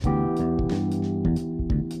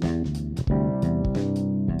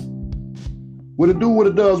What it do, what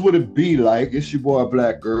it does, what it be like. It's your boy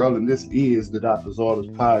Black Girl, and this is the Doctor's Orders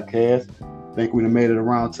podcast. I think we done made it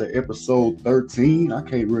around to episode 13. I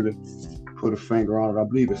can't really put a finger on it. I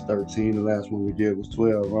believe it's 13. The last one we did was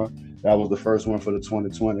 12, huh? That was the first one for the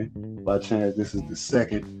 2020. By chance, this is the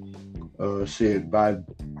second. By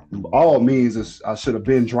all means, I should have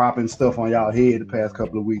been dropping stuff on y'all head the past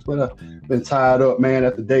couple of weeks, but I've been tied up, man,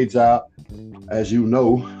 at the day job. As you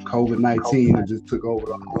know, COVID-19 just took over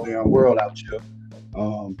the whole damn world out here.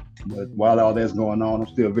 But while all that's going on, I'm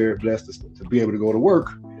still very blessed to be able to go to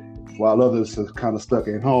work, while others are kind of stuck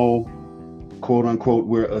at home. "Quote unquote,"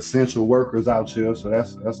 we're essential workers out here, so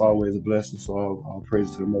that's always a blessing. So I'll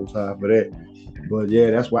praise to the Most High for that. But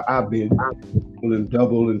yeah, that's why I've been pulling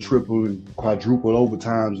double and triple and quadruple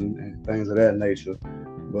overtimes and things of that nature.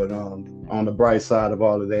 But on the bright side of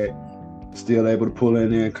all of that, still able to pull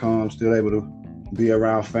in income, still able to be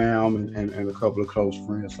around fam and a couple of close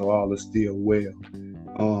friends. So all is still well.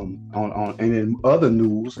 And in other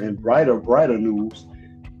news and brighter news,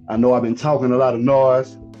 I know I've been talking a lot of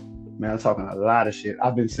noise. Man, I'm talking a lot of shit.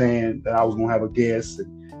 I've been saying that I was gonna have a guest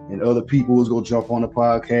and other people was gonna jump on the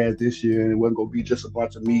podcast this year, and it wasn't gonna be just a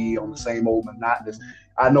bunch of me on the same old monotonous.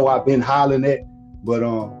 I know I've been hollering it, but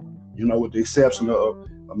with the exception of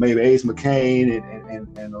maybe Ace McCain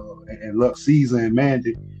and Lux Caesar and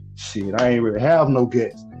Mandy, shit, I ain't really have no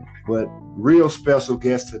guests. But real special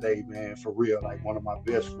guest today, man, for real, like one of my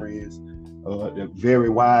best friends, a very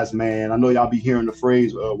wise man. I know y'all be hearing the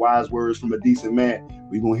phrase wise words from a decent man.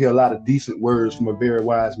 We're gonna hear a lot of decent words from a very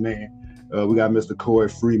wise man. We got Mr. Corey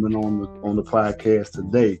Freeman on the podcast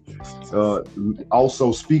today.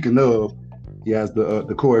 Also, speaking of, he has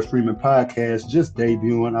the Corey Freeman podcast just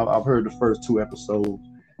debuting. I've heard the first 2 episodes.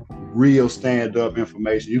 Real stand-up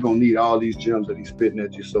information. You're gonna need all these gems that he's spitting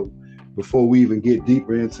at you. So before we even get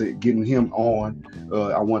deeper into getting him on,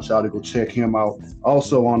 I want y'all to go check him out.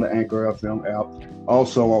 Also on the Anchor FM app,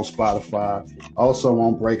 also on Spotify, also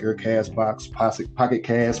on Breaker, Castbox, Pocket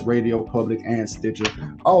Cast, Radio Public, and Stitcher.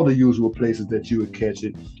 All the usual places that you would catch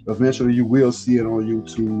it. Eventually, you will see it on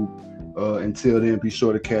YouTube. Until then, be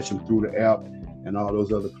sure to catch him through the app and all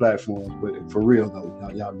those other platforms. But for real though,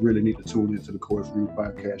 y'all really need to tune into the Corey Freeman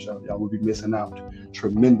podcast. Y'all will be missing out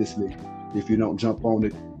tremendously if you don't jump on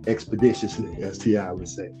it expeditiously, as T.I. would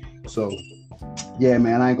say. So yeah,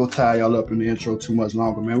 man, I ain't gonna tie y'all up in the intro too much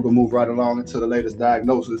longer, man. We're gonna move right along into the latest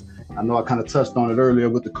diagnosis. I know I kind of touched on it earlier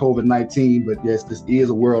with the COVID-19, but yes, this is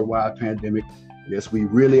a worldwide pandemic. Yes, we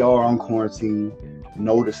really are on quarantine.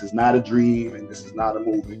 No, this is not a dream and this is not a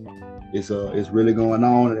movie. It's really going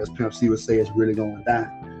on, and as Pimp C would say, it's really going down.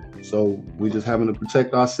 So we just having to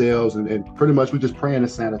protect ourselves, and pretty much we just praying and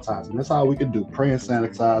sanitizing. That's all we can do, pray and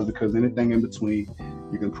sanitize, because anything in between,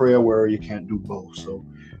 you can pray or worry, you can't do both. So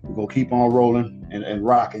we're gonna keep on rolling and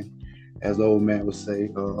rocking, as the old man would say.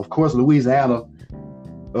 Of course, Louisiana,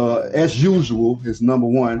 as usual, is number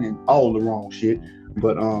one in all the wrong shit.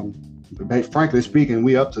 But frankly speaking,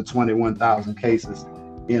 we up to 21,000 cases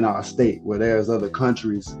in our state, where there's other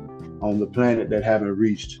countries on the planet that haven't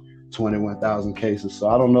reached 21,000 cases. So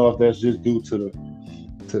I don't know if that's just due to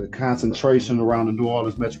the concentration around the New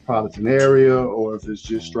Orleans metropolitan area, or if it's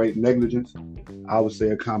just straight negligence. I would say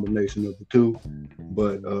a combination of the two.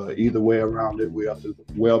 But either way around it, we're up to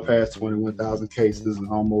well past 21,000 cases and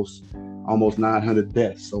almost 900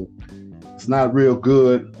 deaths. So it's not real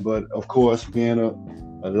good. But of course, being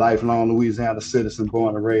a lifelong Louisiana citizen,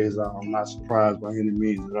 born and raised, I'm not surprised by any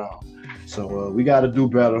means at all. So we got to do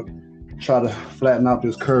better. Try to flatten out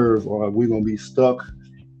this curve, or we're going to be stuck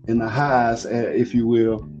in the highs, if you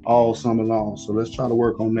will, all summer long. So let's try to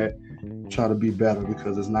work on that, try to be better,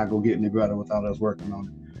 because it's not going to get any better without us working on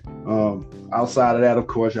it. Outside of that, of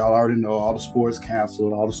course, y'all already know all the sports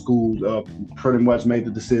canceled, all the schools pretty much made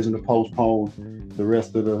the decision to postpone the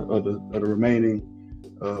rest of the remaining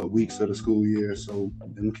weeks of the school year. So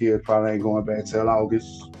them kids probably ain't going back till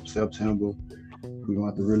August, September. We're gonna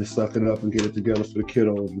have to really suck it up and get it together for the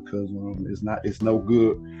kiddos, because it's no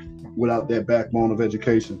good without that backbone of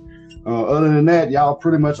education. Other than that, y'all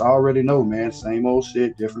pretty much already know, man. Same old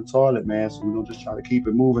shit, different toilet, man. So we're gonna just try to keep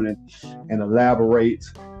it moving and elaborate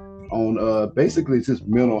on basically just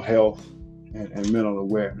mental health and mental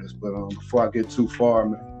awareness. But before I get too far,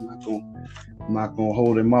 man, I'm not gonna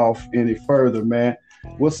hold him off any further, man.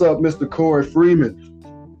 What's up, Mr. Corey Freeman?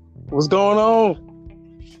 What's going on?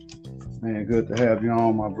 Man, good to have you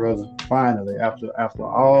on, my brother. Finally, after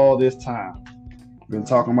all this time. Been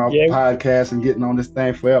talking about the podcast and getting on this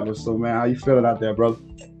thing forever. So, man, how you feeling out there, brother?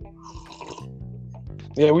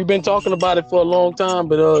 Yeah, we've been talking about it for a long time,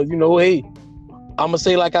 but hey, I'm gonna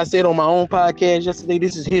say, like I said on my own podcast yesterday,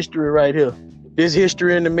 this is history right here. there's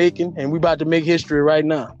history in the making, and we about to make history right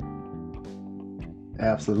now.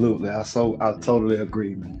 Absolutely. I totally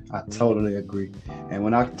agree, man. I totally agree. And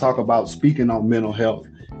when I talk about speaking on mental health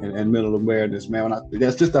and mental awareness, man,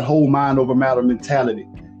 that's just that whole mind over matter mentality.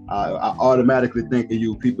 I automatically think of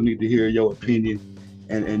you. People need to hear your opinion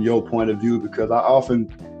and your point of view, because I often,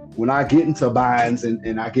 when I get into binds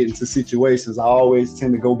and I get into situations, I always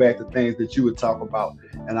tend to go back to things that you would talk about.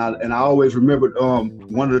 And I always remembered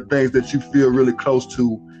one of the things that you feel really close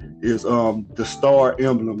to is the star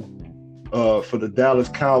emblem for the Dallas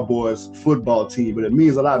Cowboys football team. But it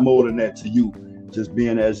means a lot more than that to you, just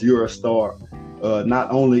being as you're a star,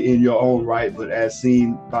 not only in your own right, but as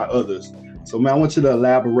seen by others. So, man, I want you to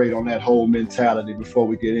elaborate on that whole mentality before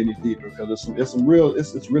we get any deeper, because it's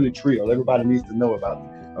really trill. Everybody needs to know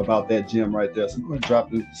about that gem right there. So I'm going to drop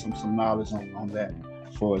some knowledge on that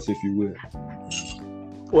for us, if you will.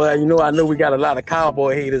 Well, I know we got a lot of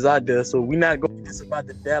Cowboy haters out there, so we're not going to just about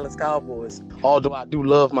the Dallas Cowboys. Although I do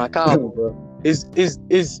love my Cowboys,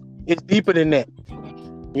 it's deeper than that.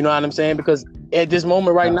 You know what I'm saying? Because at this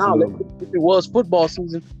moment right Absolutely. now, if it was football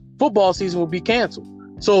season would be canceled.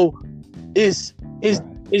 So it's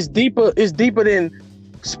deeper. It's deeper than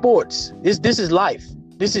sports. This is life.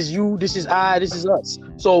 This is you. This is I. This is us.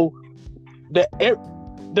 So the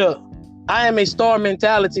I am a star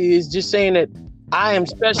mentality is just saying that I am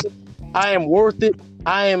special. I am worth it.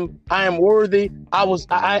 I am worthy. I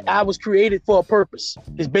was created for a purpose.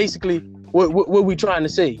 It's basically what we trying to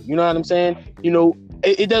say. You know what I'm saying?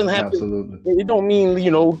 It doesn't have Absolutely. It don't mean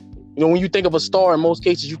when you think of a star, in most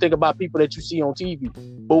cases you think about people that you see on TV.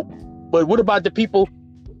 But what about the people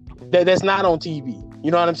that's not on TV?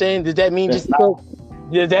 You know what I'm saying? Does that mean does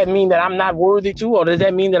that mean that I'm not worthy to, or does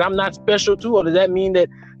that mean that I'm not special to, or does that mean that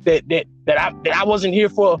I wasn't here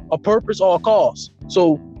for a purpose or a cause?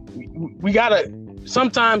 So we gotta,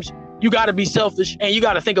 sometimes you gotta be selfish and you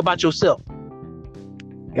gotta think about yourself.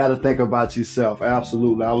 Got to think about yourself.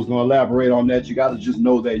 Absolutely. I was going to elaborate on that. You got to just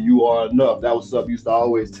know that you are enough. That was something you used to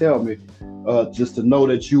always tell me, just to know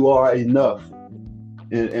that you are enough.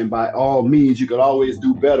 And by all means, you could always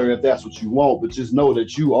do better if that's what you want, but just know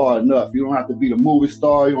that you are enough. You don't have to be the movie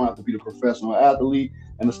star. You don't have to be the professional athlete.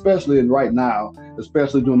 And especially right now,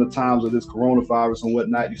 especially during the times of this coronavirus and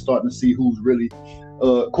whatnot, you're starting to see who's really,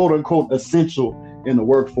 quote unquote, essential in the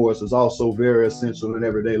workforce is also very essential in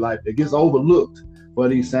everyday life. It gets overlooked for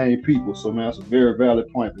these same people. So, man, that's a very valid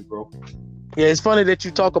point, bro. Yeah, it's funny that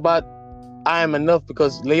you talk about I am enough,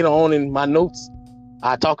 because later on in my notes,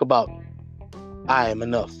 I talk about I am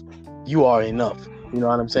enough. You are enough. You know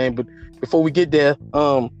what I'm saying? But before we get there,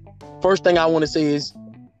 first thing I want to say is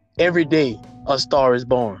every day a star is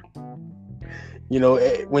born.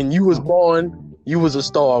 When you was born, you was a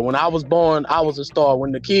star. When I was born, I was a star.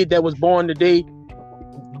 When the kid that was born today,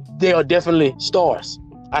 they are definitely stars.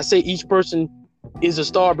 I say each person is a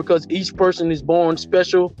star because each person is born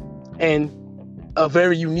special and a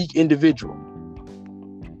very unique individual.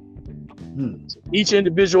 Each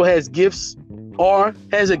individual has gifts, or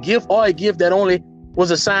has a gift that only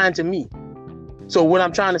was assigned to me. So what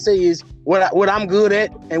I'm trying to say is what I'm good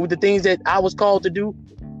at, and with the things that I was called to do,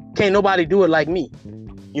 can't nobody do it like me.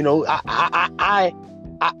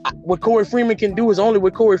 What Corey Freeman can do is only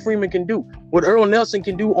what Corey Freeman can do. What Earl Nelson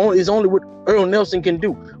can do is only what Earl Nelson can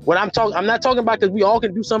do. I'm not talking about, because we all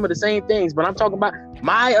can do some of the same things, but I'm talking about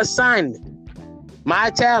my assignment,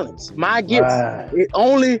 my talents, my gifts. Right. It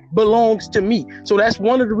only belongs to me. So that's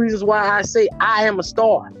one of the reasons why I say I am a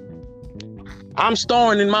star. I'm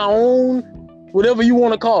starring in my own, whatever you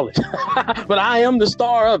want to call it, but I am the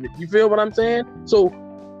star of it. You feel what I'm saying? So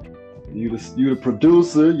you're the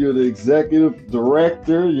producer, you're the executive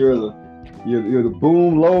director, you're the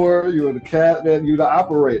boom lower, you're the captain, you're the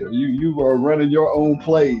operator. You are running your own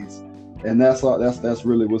plays, and that's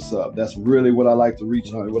really what's up. That's really what I like to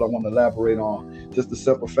reach on, what I want to elaborate on. Just the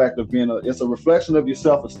simple fact of it's a reflection of your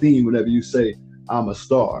self-esteem whenever you say I'm a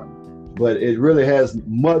star. But it really has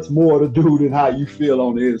much more to do than how you feel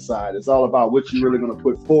on the inside. It's all about what you're really going to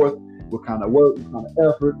put forth, what kind of work, what kind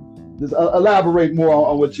of effort. Just elaborate more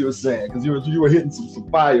on what you were saying, because you were hitting some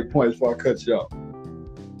fire points before I cut you off.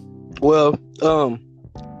 Well,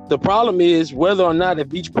 the problem is whether or not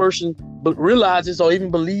if each person realizes or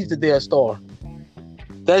even believes that they're a star.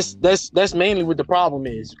 That's mainly what the problem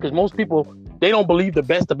is, because most people, they don't believe the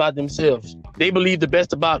best about themselves. They believe the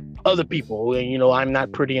best about other people. I'm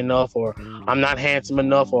not pretty enough, or I'm not handsome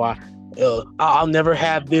enough, or I'll never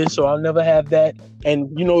have this, or I'll never have that. And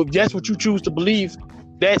if that's what you choose to believe,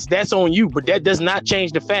 that's on you. But that does not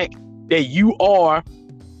change the fact that you are.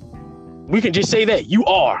 We can just say that you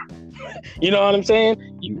are. You know what I'm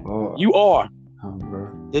saying? You are.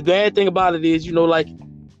 The bad thing about it is, like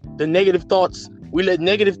the negative thoughts, we let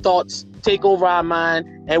negative thoughts take over our mind,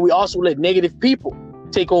 and we also let negative people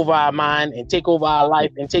take over our mind and take over our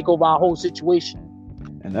life and take over our whole situation.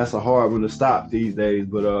 And that's a hard one to stop these days,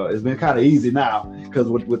 but it's been kind of easy now because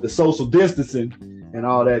with the social distancing and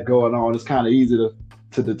all that going on, it's kind of easy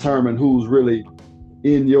to determine who's really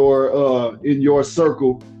in your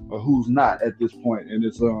circle or who's not at this point. And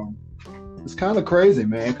it's kind of crazy,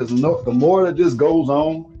 man, because the more that this goes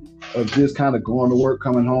on of just kind of going to work,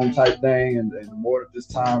 coming home type thing, and the more that this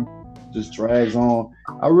time just drags on,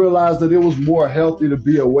 I realized that it was more healthy to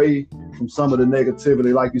be away from some of the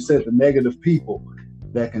negativity, like you said, the negative people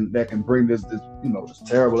that can bring this this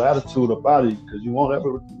terrible attitude up out of you, because you won't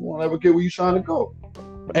ever get where you're trying to go.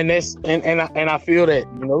 And that's and I feel that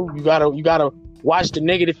you gotta watch the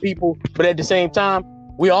negative people, but at the same time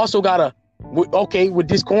we also gotta with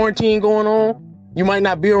this quarantine going on, you might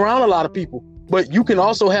not be around a lot of people, but you can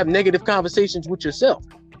also have negative conversations with yourself.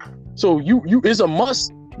 So you it's a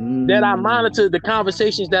must that I monitor the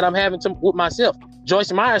conversations that I'm having with myself.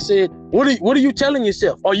 Joyce Meyer said, what are you telling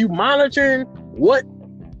yourself? Are you monitoring what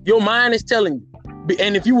your mind is telling you?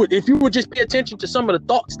 And if you would just pay attention to some of the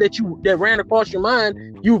thoughts that ran across your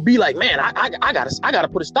mind, you would be like, man, I gotta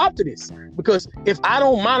put a stop to this. Because if I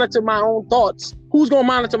don't monitor my own thoughts, who's gonna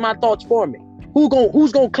monitor my thoughts for me?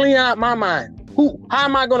 Who's gonna clean out my mind? How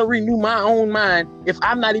am I gonna renew my own mind if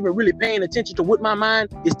I'm not even really paying attention to what my mind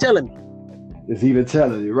is telling me? It's even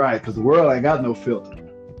telling you, right? Because the world ain't got no filter,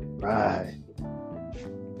 right?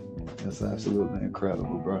 That's absolutely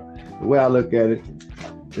incredible, bro. The way I look at it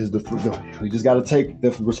is we just got to take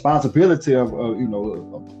the responsibility of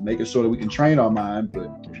making sure that we can train our mind. But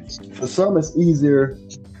for some, it's easier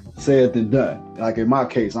said than done. Like in my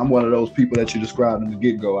case, I'm one of those people that you described in the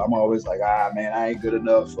get-go. I'm always like, man, I ain't good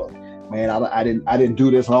enough. Or, man, I didn't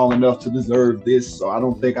do this long enough to deserve this. So I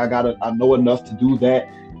don't think I know enough to do that.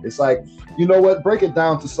 It's like, you know what? Break it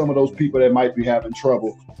down to some of those people that might be having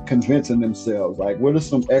trouble convincing themselves. Like, what are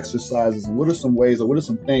some exercises and what are some ways or what are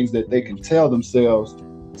some things that they can tell themselves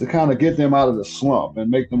to kind of get them out of the slump and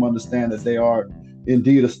make them understand that they are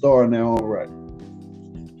indeed a star in their own right?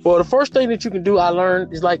 Well, the first thing that you can do, I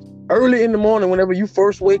learned, is like early in the morning, whenever you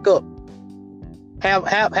first wake up,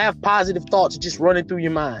 have positive thoughts just running through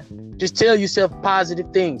your mind. Just tell yourself positive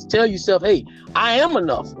things. Tell yourself, hey, I am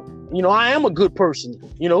enough. I am a good person.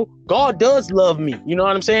 God does love me. You know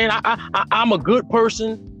what I'm saying? I'm a good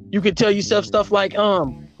person. You can tell yourself stuff like,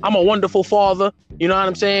 I'm a wonderful father. You know what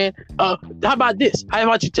I'm saying? How about this? How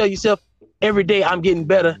about you tell yourself, every day I'm getting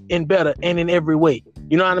better and better and in every way.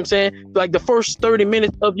 You know what I'm saying? Like the first 30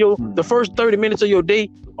 minutes of your day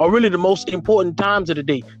are really the most important times of the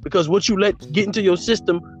day, because what you let get into your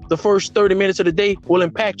system the first 30 minutes of the day will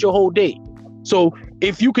impact your whole day. So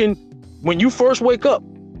if you can, when you first wake up,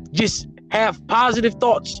 just have positive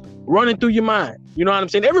thoughts running through your mind. You know what I'm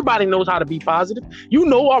saying? Everybody knows how to be positive.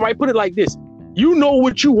 All right, put it like this. You know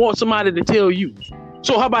what you want somebody to tell you.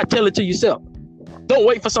 So how about tell it to yourself? Don't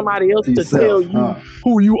wait for somebody else to tell you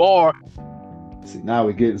who you are. See, now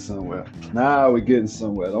we're getting somewhere.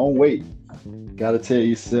 Don't wait. Gotta tell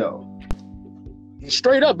yourself.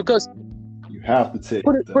 Straight up, because you have to tell.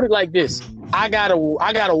 Put it like this. I gotta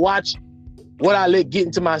watch what I let get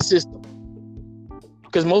into my system.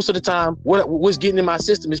 Because most of the time, what's getting in my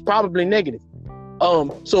system is probably negative.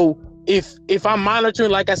 So if I'm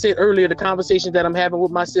monitoring, like I said earlier, the conversations that I'm having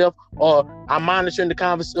with myself, or I'm monitoring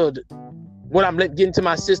what I'm letting get into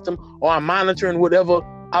my system, or I'm monitoring whatever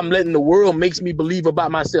I'm letting the world makes me believe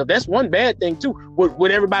about myself. That's one bad thing too.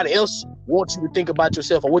 What everybody else wants you to think about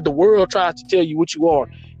yourself, or what the world tries to tell you what you are.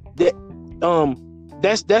 That's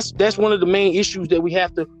one of the main issues that we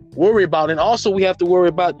have to worry about, and also we have to worry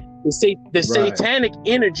about the satanic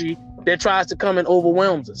energy that tries to come and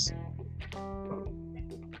overwhelms us.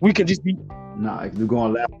 We can just be you're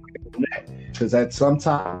going to laugh at that, because at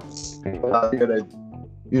sometimes people out there that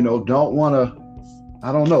don't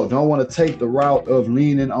want to take the route of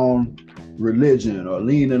leaning on religion or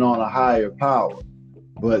leaning on a higher power.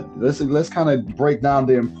 But let's kind of break down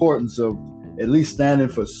the importance of at least standing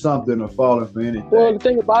for something or falling for anything. Well, the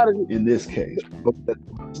thing about it, in this case,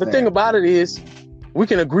 the thing about it is, we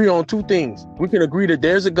can agree on two things. We can agree that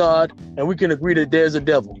there's a God, and we can agree that there's a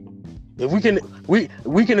devil. If we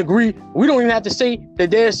can agree, we don't even have to say that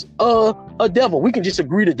there's a devil. We can just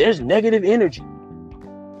agree that there's negative energy.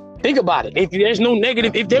 Think about it. If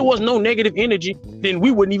there was no negative energy, then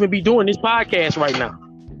we wouldn't even be doing this podcast right now.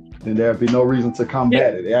 Then there'd be no reason to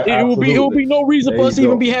combat it. It would be no reason for us to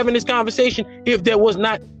even be having this conversation if there was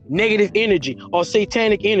not negative energy or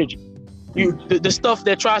satanic energy. The stuff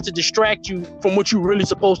that tries to distract you from what you're really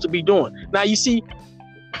supposed to be doing. Now, you see,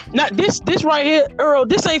 Not this right here, Earl.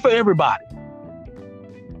 This ain't for everybody.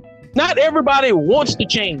 Not everybody wants to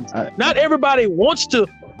change. Not everybody wants to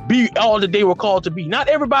be all that they were called to be. Not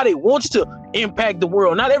everybody wants to impact the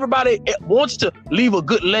world. Not everybody wants to leave a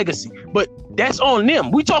good legacy. But that's on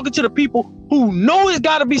them. We talking to the people who know it's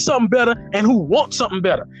got to be something better and who want something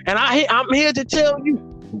better. And I'm here to tell you.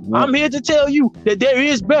 I'm here to tell you that there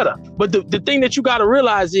is better. But the thing that you got to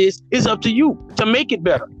realize is it's up to you to make it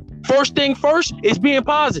better. First thing first is being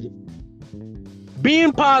positive.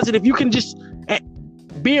 Being positive, you can just...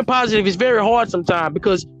 Being positive is very hard sometimes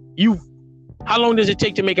because how long does it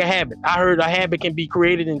take to make a habit? I heard a habit can be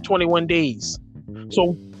created in 21 days.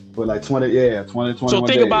 So for like 21 So think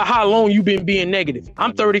days. about how long you've been being negative.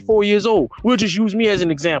 I'm 34 years old. We'll just use me as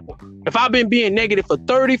an example. If I've been being negative for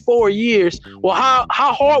 34 years, well, how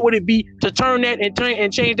hard would it be to turn that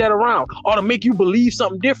and change that around or to make you believe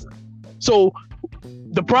something different? So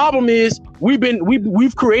the problem is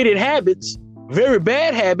we've created habits, very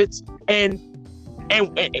bad habits, and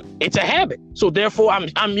it's a habit. So therefore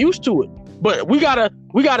I'm used to it. But we gotta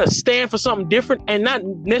stand for something different, and not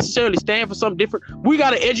necessarily stand for something different. We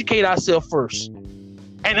gotta educate ourselves first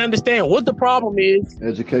and understand what the problem is.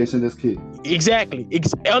 Education is key. Exactly.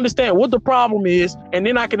 Understand what the problem is, and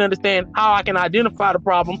then I can understand how I can identify the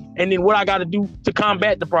problem, and then what I got to do to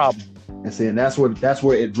combat the problem. And see, and that's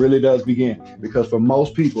where it really does begin. Because for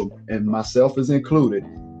most people, and myself is included,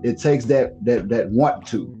 it takes that want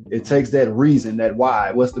to. It takes that reason, that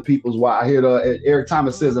why. What's the people's why? I hear Eric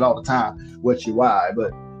Thomas says it all the time. What's your why?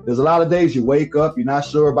 But there's a lot of days you wake up, you're not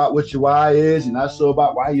sure about what your why is. You're not sure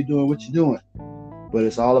about why you're doing what you're doing. But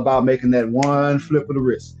it's all about making that one flip of the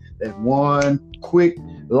wrist, that one quick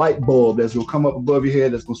light bulb that's gonna come up above your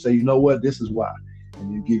head that's gonna say, you know what, this is why.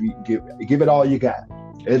 And you give it all you got.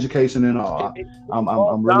 Education and all.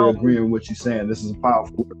 I'm really agreeing with what you're saying. This is a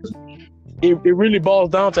powerful. It really boils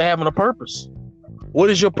down to having a purpose. What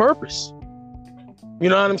is your purpose? You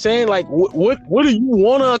know what I'm saying? Like, what do you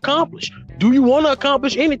want to accomplish? Do you want to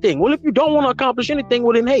accomplish anything? Well, if you don't want to accomplish anything,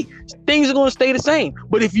 well then, hey, things are going to stay the same.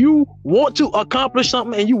 But if you want to accomplish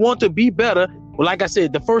something and you want to be better, well, like I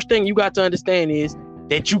said, the first thing you got to understand is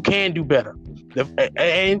that you can do better.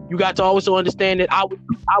 And you got to also understand that I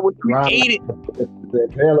was created.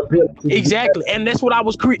 Exactly. And that's what I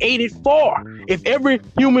was created for. If every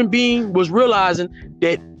human being was realizing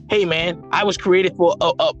that, hey man, I was created for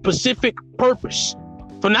a specific purpose,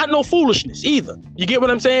 for not no foolishness either. You get what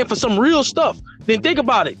I'm saying? For some real stuff. Then think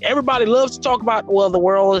about it. Everybody loves to talk about, well, the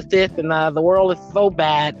world is this and the world is so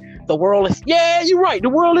bad. The world is, yeah, you're right. The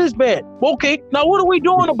world is bad. Okay, now what are we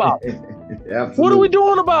doing about it? Absolutely. What are we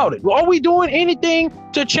doing about it? Are we doing anything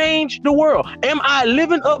to change the world? Am I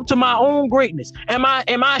living up to my own greatness? Am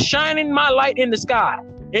I shining my light in the sky?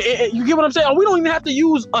 You get what I'm saying? We don't even have to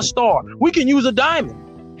use a star. We can use a diamond.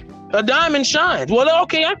 A diamond shines. Well,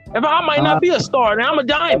 okay, I might not be a star, and I'm a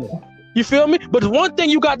diamond. You feel me? But one thing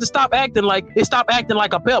you got to stop acting like is stop acting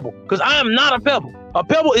like a pebble, because I am not a pebble. A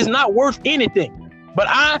pebble is not worth anything. But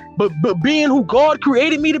being who God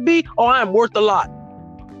created me to be, I am worth a lot.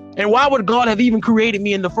 And why would God have even created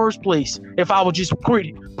me in the first place if I was just put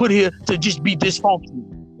here to just be dysfunctional?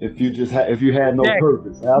 If you had no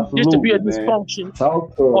purpose, absolutely, just to be a dysfunction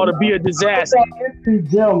or to be a disaster.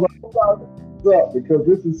 Because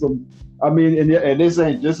this is some, I mean, and this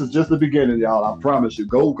is just the beginning, y'all. I promise you.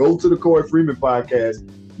 Go to the Corey Freeman podcast.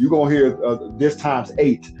 You're gonna hear this times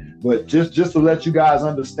 8. But just to let you guys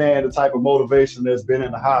understand the type of motivation that's been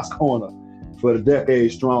in the H.A.A.S corner for the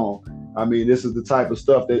decade strong. I mean, this is the type of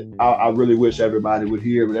stuff that I really wish everybody would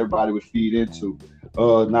hear and everybody would feed into.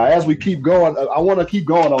 Now, as we keep going, I want to keep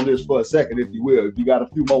going on this for a second, if you will. If you got a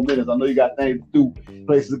few more minutes, I know you got things to do,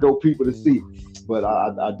 places to go, people to see. But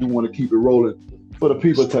I do want to keep it rolling for the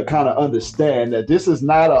people to kind of understand that this is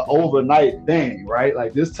not an overnight thing, right?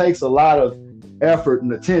 Like, this takes a lot of effort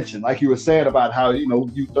and attention. Like you were saying about how,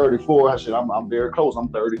 you 34, I'm very close, I'm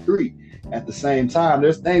 33. At the same time,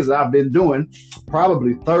 there's things that I've been doing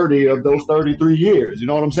probably 30 of those 33 years. You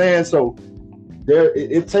know what I'm saying? So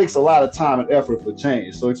it takes a lot of time and effort for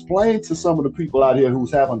change. So explain to some of the people out here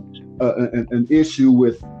who's having an issue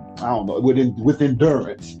with, I don't know, with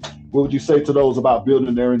endurance. What would you say to those about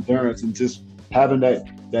building their endurance and just having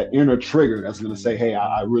that inner trigger that's going to say, hey,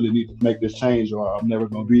 I really need to make this change, or I'm never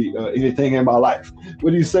going to be anything in my life?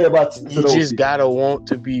 What do you say about to you those just people? Gotta want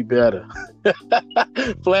to be better.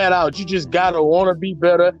 Flat out, you just gotta want to be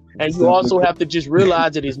better, and you also have to just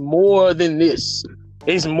realize that it's more than this.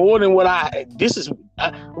 It's more than what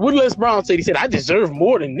what Les Brown said. He said, I deserve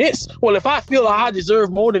more than this. Well, if I feel like I deserve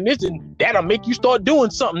more than this, then that'll make you start doing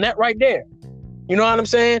something. That right there. You know what I'm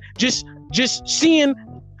saying? Just seeing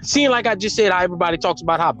seeing like I just said, how everybody talks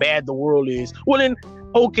about how bad the world is. Well, then,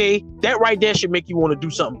 okay, that right there should make you want to do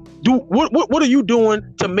something. What are you doing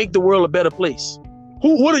to make the world a better place?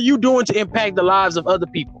 What are you doing to impact the lives of other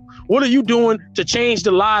people? What are you doing to change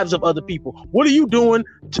the lives of other people? What are you doing?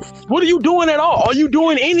 What are you doing at all? Are you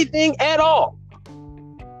doing anything at all?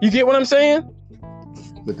 You get what I'm saying?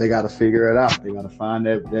 But they got to figure it out. They got to find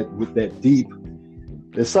that with that deep.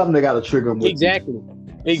 There's something they got to trigger them with. Exactly.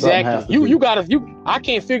 I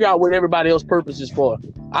can't figure out what everybody else's purpose is for.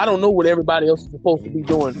 I don't know what everybody else is supposed to be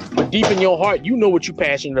doing. But deep in your heart, you know what you're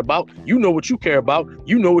passionate about. You know what you care about.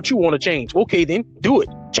 You know what you want to change. Okay, then do it.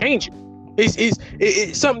 Change it.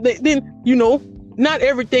 It's something that, then, you know, not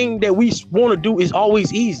everything that we want to do is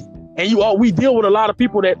always easy. And we deal with a lot of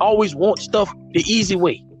people that always want stuff the easy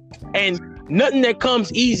way. And nothing that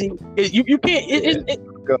comes easy is you can't.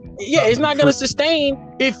 It's not going to sustain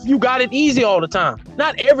if you got it easy all the time.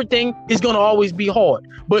 Not everything is going to always be hard,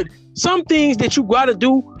 but some things that you got to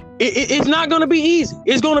do, it's not going to be easy.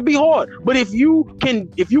 It's going to be hard. But if you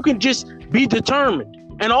can just be determined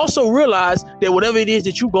and also realize that whatever it is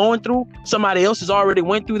that you're going through, somebody else has already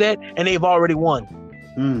went through that and they've already won.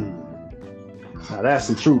 Now that's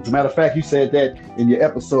the truth. As a matter of fact, you said that in your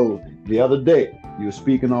episode the other day. You were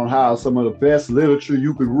speaking on how some of the best literature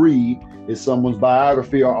you could read is someone's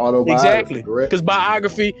biography or autobiography. Exactly, because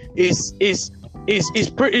biography is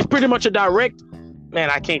pretty much a direct. Man,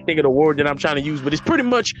 I can't think of the word that I'm trying to use, but it's pretty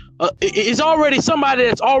much it's already somebody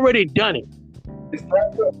that's already done it.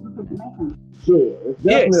 Sure, it's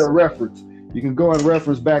definitely a reference. You can go and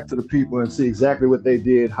reference back to the people and see exactly what they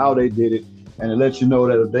did, how they did it, and it lets you know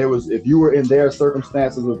that if you were in their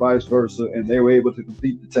circumstances or vice versa, and they were able to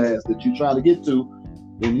complete the task that you're trying to get to,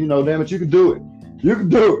 then you know, damn it, you can do it. You can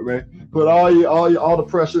do it, man. Put all the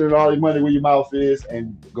pressure and all your money where your mouth is,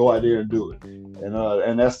 and go out there and do it.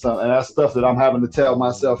 And that's stuff that I'm having to tell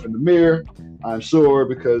myself in the mirror. I'm sure,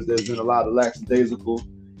 because there's been a lot of lackadaisical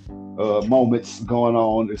moments going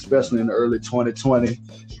on, especially in the early 2020,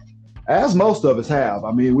 as most of us have.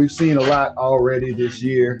 I mean, we've seen a lot already this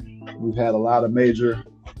year. We've had a lot of major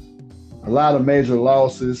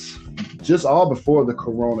losses just all before the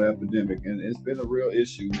corona epidemic, and it's been a real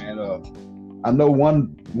issue, man. I know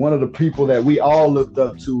one of the people that we all looked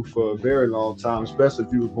up to for a very long time, especially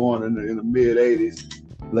if you was born in the mid 80s,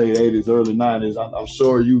 late 80s, early 90s. I'm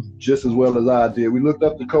sure you just as well as I did. We looked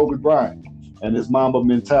up to Kobe Bryant and his Mamba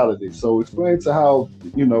mentality. So explain to how,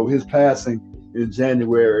 you know, his passing in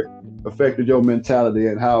January affected your mentality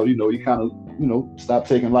and how, you know, you kind of, you know, stop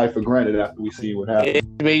taking life for granted after we see what happened. It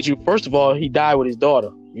made you, first of all, he died with his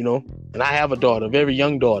daughter, you know, and I have a daughter, a very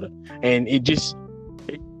young daughter, and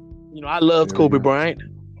you know, I loved Kobe Bryant,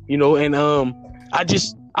 you know, and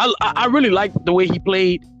I really liked the way he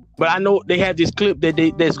played, but I know they have this clip that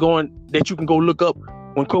you can go look up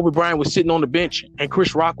when Kobe Bryant was sitting on the bench and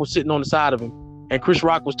Chris Rock was sitting on the side of him, and Chris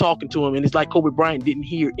Rock was talking to him, and it's like Kobe Bryant didn't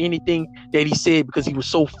hear anything that he said because he was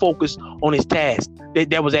so focused on his task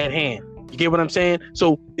that was at hand. You get what I'm saying?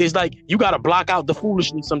 So it's like you got to block out the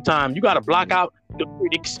foolishness sometimes. You got to block out the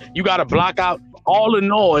critics. You got to block out all the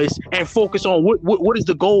noise and focus on what is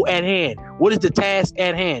the goal at hand? What is the task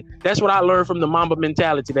at hand? That's what I learned from the Mamba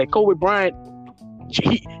mentality, that Kobe Bryant,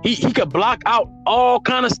 he could block out all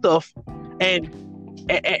kind of stuff and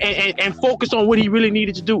focus on what he really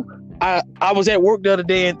needed to do. I was at work the other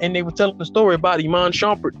day and they were telling the story about Iman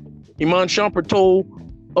Shumpert. Iman Shumpert told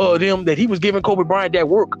them that he was giving Kobe Bryant that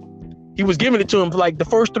work. He was giving it to him for like the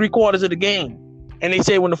first 3 quarters of the game. And they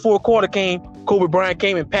said when the 4th quarter came, Kobe Bryant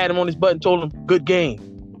came and patted him on his butt and told him, "Good game."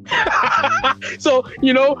 So,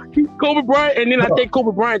 you know, Kobe Bryant, and then I think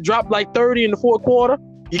Kobe Bryant dropped like 30 in the 4th quarter.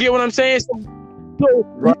 You get what I'm saying? So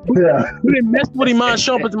we didn't mess with Iman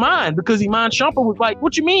Shumpert's mind, because Iman Shumpert was like,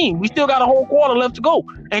 "What you mean? We still got a whole quarter left to go."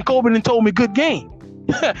 And Kobe then told me, "Good game."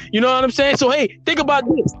 You know what I'm saying? So, hey, think about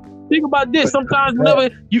this. Sometimes whenever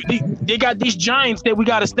they got these giants that we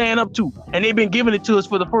got to stand up to, and they've been giving it to us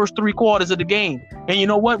for the first 3 quarters of the game. And you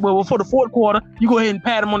know what? Well, for the 4th quarter, you go ahead and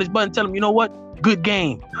pat him on his butt and tell him, "You know what? Good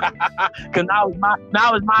game." Because now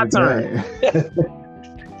it's my turn.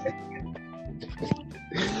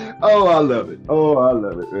 Oh, I love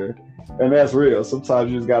it, man. And that's real.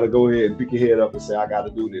 Sometimes you just got to go ahead and pick your head up and say, "I got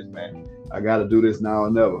to do this, man. I got to do this now or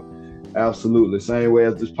never." Absolutely. Same way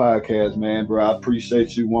as this podcast, man, bro. I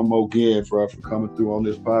appreciate you one more again, bro, for coming through on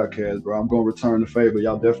this podcast, bro. I'm going to return the favor.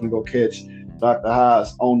 Y'all definitely go catch Dr.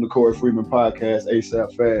 H.A.A.S on the Corey Freeman podcast,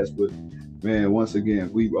 ASAP Fast. But, man, once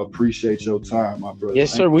again, we appreciate your time, my brother.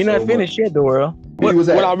 Yes, sir. We're not finished yet, though, Earl. What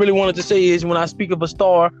I really wanted to say is, when I speak of a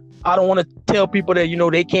star, I don't want to tell people that, you know,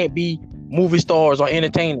 they can't be movie stars or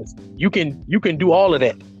entertainers. You can do all of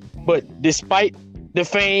that. But despite the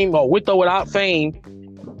fame, or with or without fame,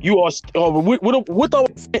 you are, or with or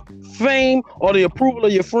without fame, or the approval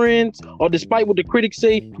of your friends, or despite what the critics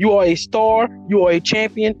say, you are a star, you are a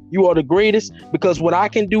champion, you are the greatest, because what I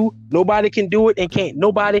can do, nobody can do it, and can't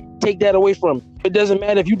nobody take that away from me. It doesn't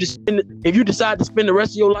matter if you decide to spend the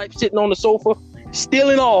rest of your life sitting on the sofa, still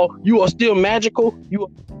in all, you are still magical, you are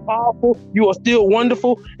powerful, you are still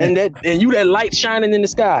wonderful, and you that light shining in the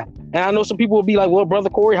sky. And I know some people will be like, well, Brother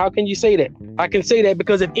Corey, how can you say that? I can say that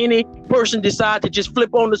because if any person decides to just flip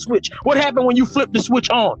on the switch, what happened when you flip the switch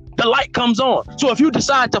on? The light comes on. So if you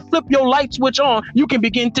decide to flip your light switch on, you can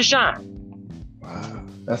begin to shine. Wow,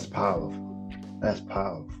 that's powerful. That's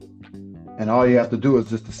powerful. And all you have to do is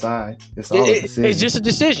just decide. It's just a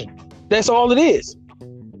decision. That's all it is.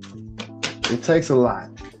 It takes a lot.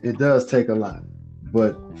 It does take a lot.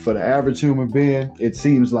 But for the average human being, it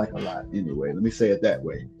seems like a lot anyway. Let me say it that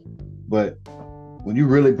way. But when you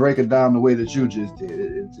really break it down the way that you just did,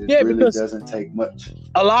 it really doesn't take much.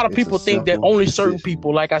 A lot of people think that only certain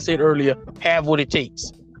people, like I said earlier, have what it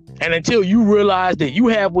takes. And until you realize that you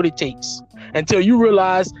have what it takes, until you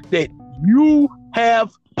realize that you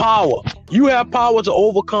have power, you have power to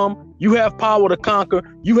overcome, you have power to conquer,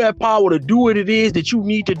 you have power to do what it is that you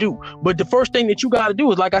need to do. But the first thing that you got to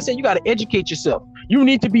do is, like I said, you got to educate yourself. You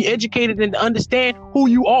need to be educated and understand who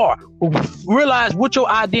you are. Realize what your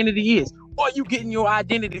identity is. Where are you getting your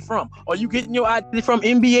identity from? Are you getting your identity from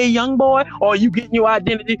NBA Youngboy, or are you getting your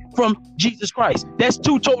identity from Jesus Christ? That's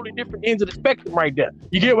two totally different ends of the spectrum right there.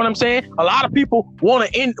 You get what I'm saying? A lot of people want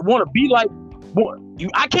to be like,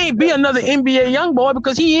 I can't be another NBA Youngboy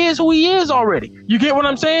because he is who he is already. You get what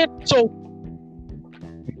I'm saying? So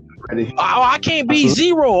I can't be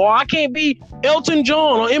Zero, or I can't be Elton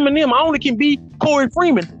John or Eminem. I only can be Corey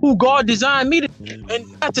Freeman, who God designed me to.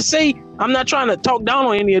 And not to say, I'm not trying to talk down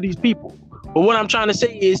on any of these people, but what I'm trying to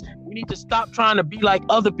say is we need to stop trying to be like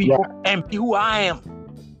other people and be who I am.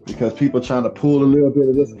 Because people trying to pull a little bit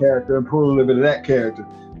of this character and pull a little bit of that character.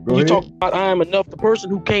 You talk about I Am Enough. The person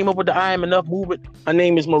who came up with the I Am Enough movement, her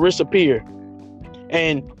name is Marissa Peer.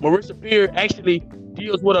 And Marissa Peer actually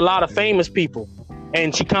deals with a lot of famous people.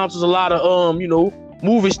 And she counsels a lot of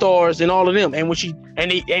movie stars and all of them. And when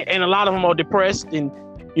and a lot of them are depressed and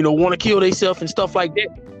want to kill themselves and stuff like that.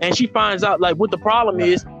 And she finds out like what the problem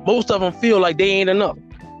is. Most of them feel like they ain't enough.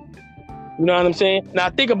 You know what I'm saying? Now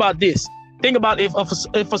think about this. Think about if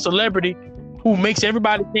a celebrity who makes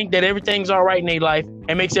everybody think that everything's all right in their life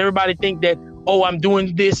and makes everybody think that, oh, I'm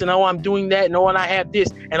doing this and oh, I'm doing that and oh, and I have this.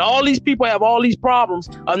 And all these people have all these problems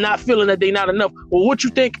of not feeling that they're not enough. Well, what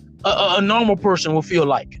you think a normal person will feel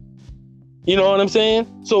like? You know what I'm saying?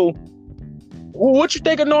 So what you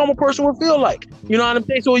think a normal person would feel like? You know what I'm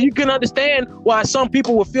saying? So you can understand why some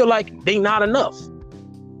people would feel like they not enough.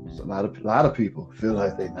 A lot of people feel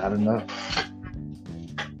like they not enough.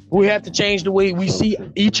 We have to change the way we see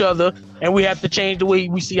each other, and we have to change the way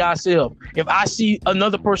we see ourselves. If I see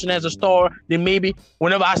another person as a star, then maybe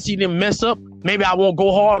whenever I see them mess up, maybe I won't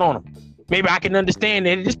go hard on them. Maybe I can understand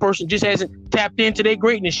that this person just hasn't tapped into their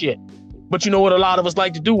greatness yet. But you know what a lot of us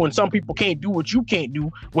like to do when some people can't do what you can't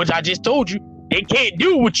do, which I just told you, they can't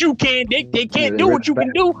do what you can. They can't do what you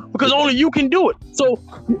can do because only you can do it. So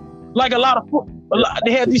like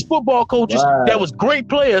they have these football coaches that was great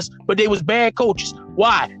players, but they was bad coaches.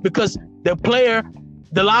 Why? Because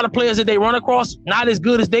the lot of players that they run across, not as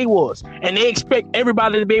good as they was. And they expect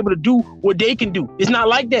everybody to be able to do what they can do. It's not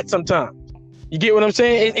like that sometimes. You get what I'm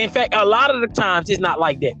saying? In fact, a lot of the times it's not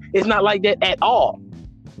like that. It's not like that at all.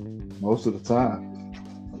 Most of the time.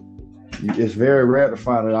 It's very rare to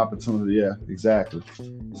find an opportunity. Yeah, exactly.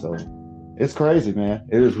 So it's crazy, man.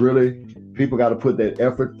 It is really, people got to put that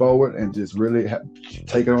effort forward and just really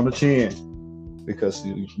take it on the chin, because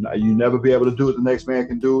you never be able to do what the next man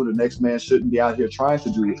can do. The next man shouldn't be out here trying to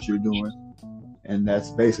do what you're doing. And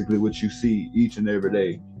that's basically what you see each and every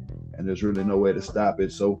day. And there's really no way to stop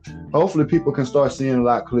it. So hopefully people can start seeing a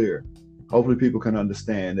lot clearer. Hopefully people can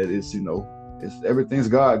understand that it's, everything's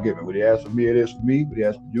God-given. What he has for me, it is for me. What he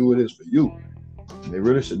has for you, it is for you. And they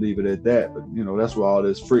really should leave it at that. But, that's why all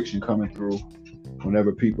this friction coming through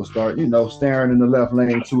whenever people start, staring in the left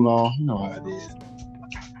lane too long. You know how it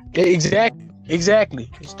is. Exactly.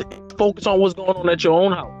 Focus on what's going on at your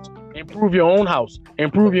own house. Improve your own house.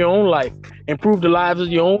 Improve your own life. Improve the lives of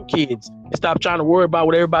your own kids. And stop trying to worry about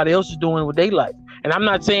what everybody else is doing with their life. And I'm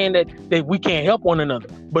not saying that we can't help one another,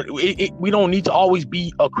 but we don't need to always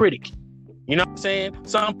be a critic. You know what I'm saying?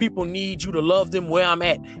 Some people need you to love them where I'm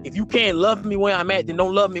at. If you can't love me where I'm at, then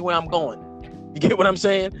don't love me where I'm going. You get what I'm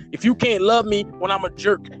saying? If you can't love me when I'm a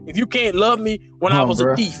jerk, if you can't love me when I was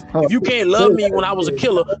a thief, if you can't love me when I was a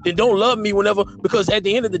killer, then don't love me whenever, because at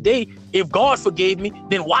the end of the day, if God forgave me,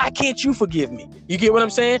 then why can't you forgive me? You get what I'm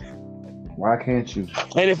saying? Why can't you?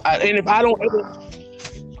 And if I don't ever,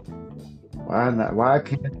 why not? Why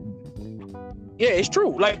can't? Yeah, it's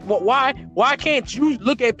true. Like, why can't you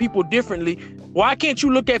look at people differently? Why can't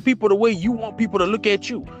you look at people the way you want people to look at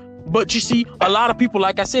you? But you see, a lot of people,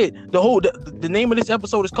 like I said, the name of this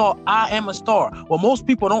episode is called I Am a Star. Well, most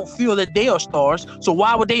people don't feel that they are stars, so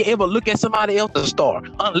why would they ever look at somebody else as a star?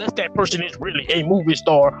 Unless that person is really a movie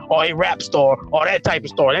star or a rap star or that type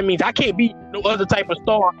of star. That means I can't be no other type of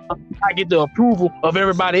star. I get the approval of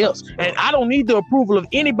everybody else. And I don't need the approval of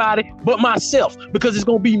anybody but myself, because it's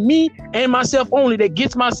going to be me and myself only that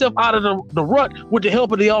gets myself out of the rut with the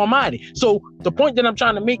help of the Almighty. So the point that I'm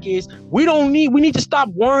trying to make is we need to stop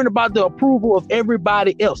worrying about the approval of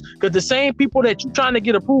everybody else, because the same people that you're trying to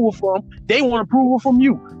get approval from, they want approval from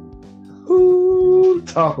you. Ooh,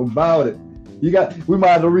 talk about it. We might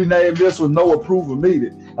have to rename this with no approval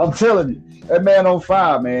needed. I'm telling you, that man on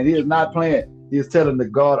fire, man. He is not playing. He is telling the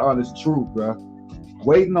God honest truth, bro.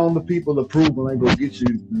 Waiting on the people's approval ain't gonna get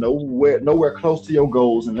you nowhere close to your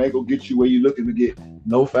goals, and ain't gonna get you where you're looking to get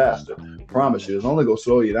no faster. Promise you, it's only gonna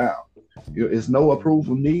slow you down. It's no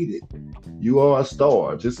approval needed. You are a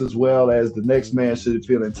star, just as well as the next man should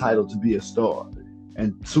feel entitled to be a star.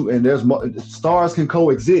 And there's stars can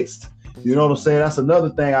coexist. You know what I'm saying? That's another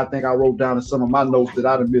thing I think I wrote down in some of my notes that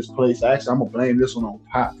I done misplaced. Actually, I'm gonna blame this one on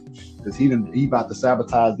Pop, because he about to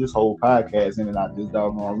sabotage this whole podcast in and out this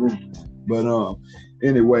doggone room. But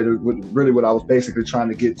anyway, really what I was basically trying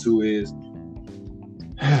to get to is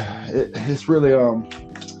it's really I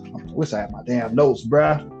wish I had my damn notes,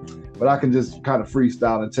 bruh. But I can just kind of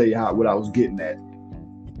freestyle and tell you what I was getting at.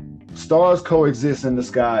 Stars coexist in the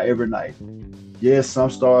sky every night. Yes, some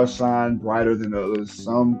stars shine brighter than others.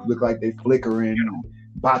 Some look like they flickering,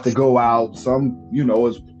 about to go out. Some,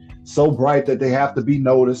 is so bright that they have to be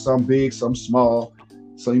noticed. Some big, some small.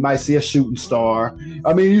 So you might see a shooting star.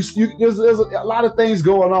 I mean, there's a lot of things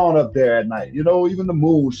going on up there at night. Even the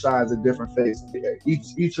moon shines at different phases.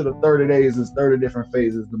 Each of the 30 days is 30 different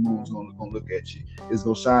phases. The moon's gonna look at you. It's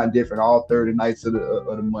gonna shine different all 30 nights of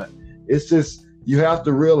the month. It's just, you have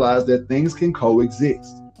to realize that things can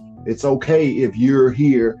coexist. It's okay if you're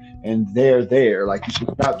here and they're there. Like, you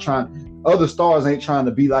should stop trying. Other stars ain't trying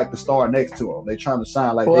to be like the star next to them. They're trying to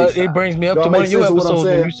shine like they shine. It brings me up to one of your episodes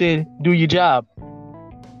when you said, do your job.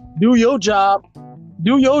 Do your job.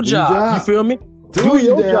 Do your job. You feel me? Do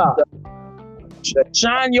your job.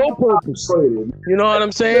 Shine your purpose. You know what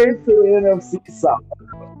I'm saying?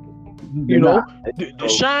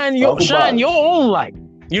 Shine your own light.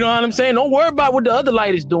 You know what I'm saying? Don't worry about what the other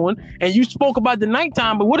light is doing. And you spoke about the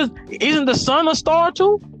nighttime, but isn't the sun a star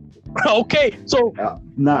too? Okay, so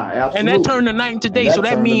absolutely. And that turned the night into day. So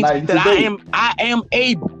that means that I am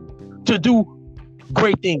able to do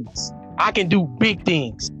great things. I can do big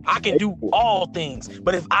things. I can do all things.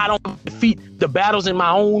 But if I don't defeat the battles in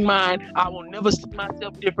my own mind, I will never see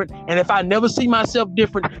myself different. And if I never see myself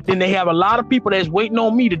different, then they have a lot of people that's waiting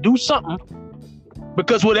on me to do something,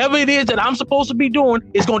 because whatever it is that I'm supposed to be doing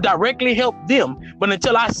is going to directly help them. But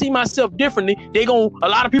until I see myself differently, a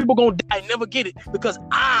lot of people going to die and never get it, because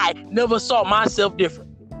I never saw myself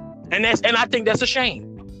different. And I think that's a shame.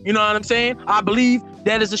 You know what I'm saying? I believe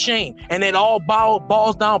that is a shame. And it all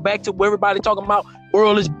balls down back to where everybody talking about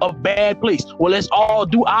world is a bad place. Well, let's all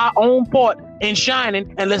do our own part in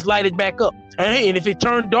shining, and let's light it back up. And if it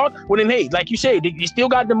turned dark, well then, hey, like you said, you still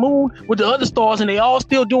got the moon with the other stars, and they all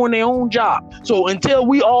still doing their own job. So until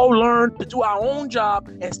we all learn to do our own job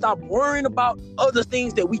and stop worrying about other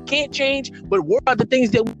things that we can't change, but worry about the things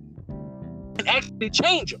that we can actually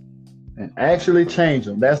change them. And actually change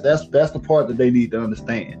them. That's the part that they need to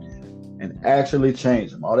understand. And actually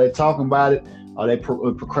change them. All they talking about it, all that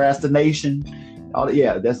procrastination,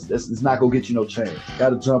 it's not gonna get you no change. Got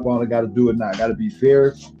to jump on it. Got to do it now. Got to be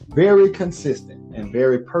very, very consistent and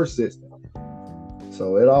very persistent.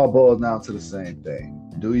 So it all boils down to the same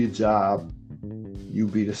thing. Do your job. You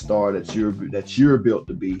be the star that you're built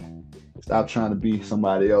to be. Stop trying to be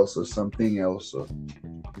somebody else or something else. Or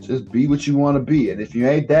just be what you want to be. And if you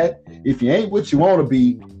ain't what you want to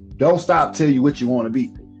be, don't stop till you what you want to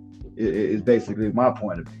be. It's basically my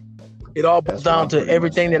point of view. It all boils down to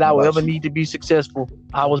everything that I will ever need to be successful.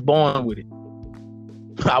 I was born with it.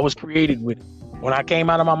 I was created with it. When I came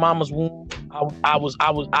out of my mama's womb,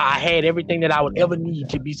 I had everything that I would ever need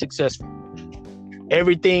to be successful.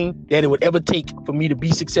 Everything that it would ever take for me to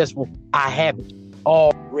be successful, I have it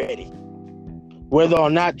already. Whether or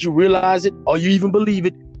not you realize it or you even believe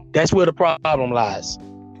it, That's where the problem lies.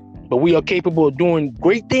 But we are capable of doing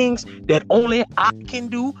great things that only I can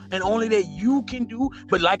do and only that you can do.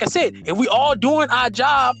 But like I said, if we all doing our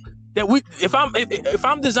job, if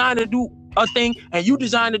I'm designed to do a thing and you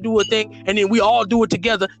design to do a thing, and then we all do it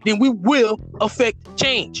together, then we will affect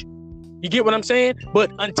change. You get what I'm saying?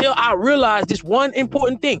 But until I realize this one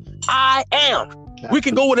important thing, I am. We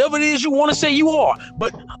can go whatever it is you want to say you are,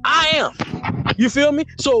 but I am. You feel me?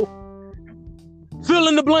 So fill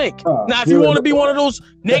in the blank. Now, if you want to be one of those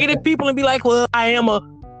negative people and be like, well, I am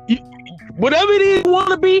whatever it is you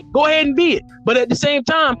want to be, go ahead and be it. But at the same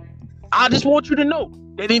time, I just want you to know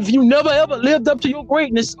that if you never ever lived up to your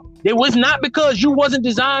greatness, it was not because you wasn't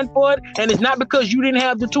designed for it, and it's not because you didn't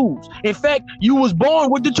have the tools. In fact, you was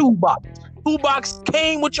born with the toolbox. Toolbox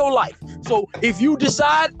came with your life. So if you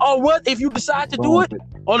decide to do it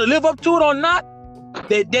or to live up to it or not,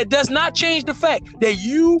 that does not change the fact that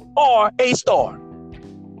you are a star.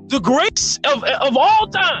 The greatest of all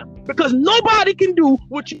time, because nobody can do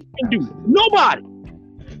what you can do. Nobody.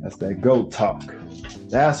 That's that GOAT talk.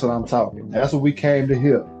 That's what I'm talking. That's what we came to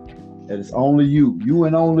hear. That it's only you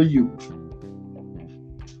and only you.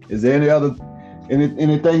 Is there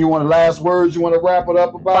anything you want? Last words you want to wrap it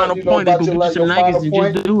up about? Final point is just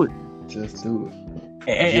do it. Just do it.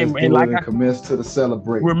 And like I commence to the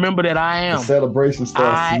celebration. Remember that I am. The celebration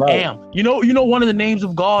starts tonight. I am. You know one of the names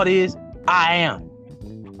of God is I am.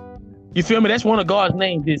 You feel me? That's one of God's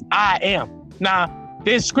names is I am. Now,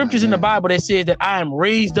 there's scriptures in the Bible that says that I am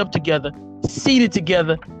raised up together, seated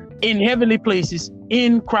together in heavenly places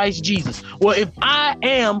in Christ Jesus. Well, if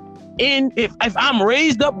I'm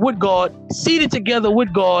raised up with God, seated together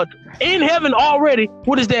with God in heaven already,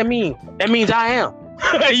 what does that mean? That means I am.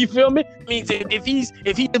 You feel me? It means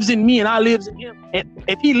if he lives in me and I lives in him, and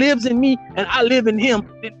if he lives in me and I live in him,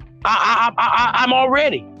 then I've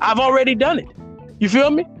already done it. You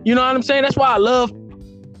feel me? You know what I'm saying? That's why I love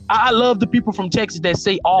the people from Texas that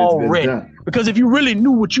say already. Because if you really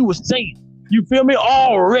knew what you were saying, you feel me?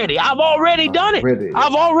 Already. I've already done it.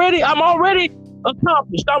 I'm already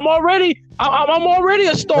accomplished. I'm already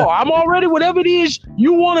a star. I'm already whatever it is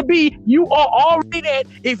you want to be. You are already that.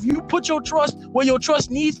 If you put your trust where your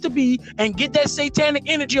trust needs to be and get that satanic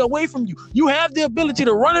energy away from you, you have the ability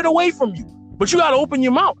to run it away from you. But you got to open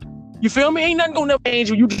your mouth. You feel me? Ain't nothing gonna never change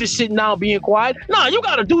you just sitting down being quiet. Nah, you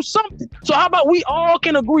gotta do something. So how about we all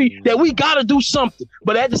can agree that we gotta do something?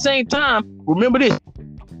 But at the same time, remember this.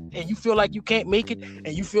 And you feel like you can't make it,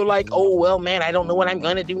 and you feel like, oh, well, man, I don't know what I'm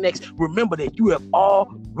gonna do next. Remember that you have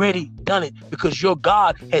already done it because your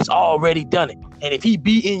God has already done it. And if he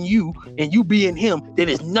be in you and you be in him, then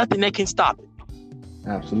there's nothing that can stop it.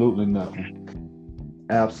 Absolutely nothing.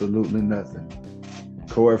 Absolutely nothing.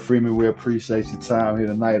 Corey Freeman, we appreciate your time here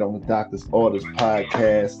tonight on the Doctor's Orders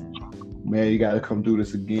podcast. Man, you got to come do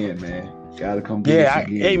this again, man. Got to come do this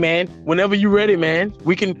again. Hey, man, whenever you're ready, man,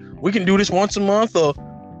 we can do this once a month, or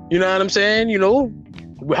you know what I'm saying? You know,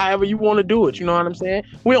 however you want to do it. You know what I'm saying?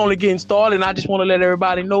 We're only getting started, and I just want to let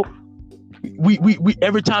everybody know we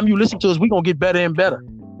every time you listen to us, we're gonna get better and better.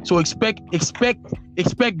 So expect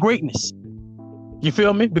greatness. You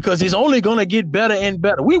feel me? Because it's only gonna get better and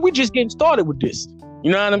better. We just getting started with this.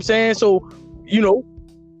 You know what I'm saying? So, you know,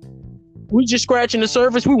 we just scratching the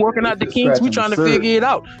surface. We working out the kinks. We trying to figure it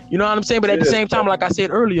out. You know what I'm saying? But at the same time, like I said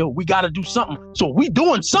earlier, we got to do something. So we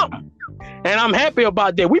doing something. And I'm happy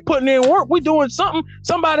about that. We putting in work. We doing something.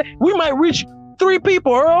 We might reach 3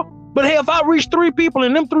 people, Earl. But hey, if I reach 3 people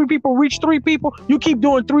and them 3 people reach 3 people, you keep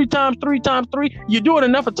doing 3 times 3 times 3. You do it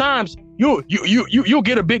enough of times, you'll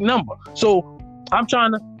get a big number. So I'm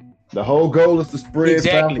trying to. The whole goal is to spread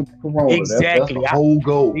the corona. Exactly. That's the whole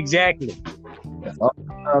goal. Exactly. That's all I'm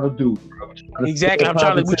trying to do. Exactly.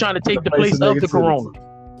 We're trying to take the place of the corona.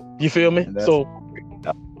 You feel me? So.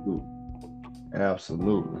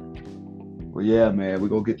 Absolutely. Well, yeah, man, we're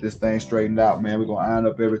going to get this thing straightened out, man. We're going to iron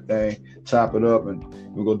up everything, chop it up, and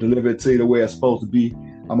we're going to deliver it to you the way it's supposed to be.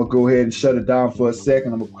 I'm going to go ahead and shut it down for a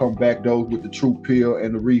second. I'm going to come back, though, with the truth pill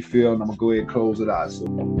and the refill, and I'm going to go ahead and close it out. So.